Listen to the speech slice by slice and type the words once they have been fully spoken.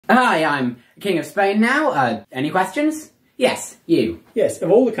Hi, I'm King of Spain now. Any questions? Yes, you. Yes, of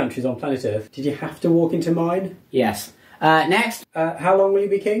all the countries on planet Earth, did you have to walk into mine? Yes. Next. How long will you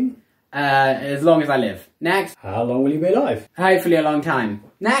be king? As long as I live. Next. How long will you be alive? Hopefully a long time.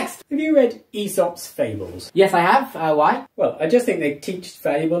 Next. Have you read Aesop's Fables? Yes, I have. Why? Well, I just think they teach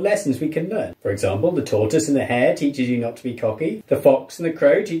valuable lessons we can learn. For example, the tortoise and the hare teaches you not to be cocky. The fox and the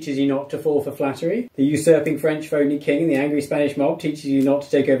crow teaches you not to fall for flattery. The usurping French phony king and the angry Spanish mob teaches you not to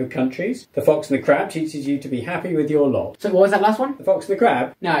take over countries. The fox and the crab teaches you to be happy with your lot. So what was that last one? The fox and the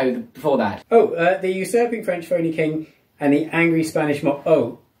crab? No, before that. Oh, the usurping French phony king and the angry Spanish mob.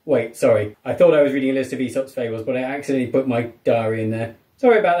 Oh, wait, sorry. I thought I was reading a list of Aesop's Fables, but I accidentally put my diary in there.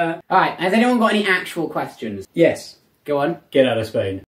 Sorry about that. Alright, has anyone got any actual questions? Yes. Go on. Get out of Spain.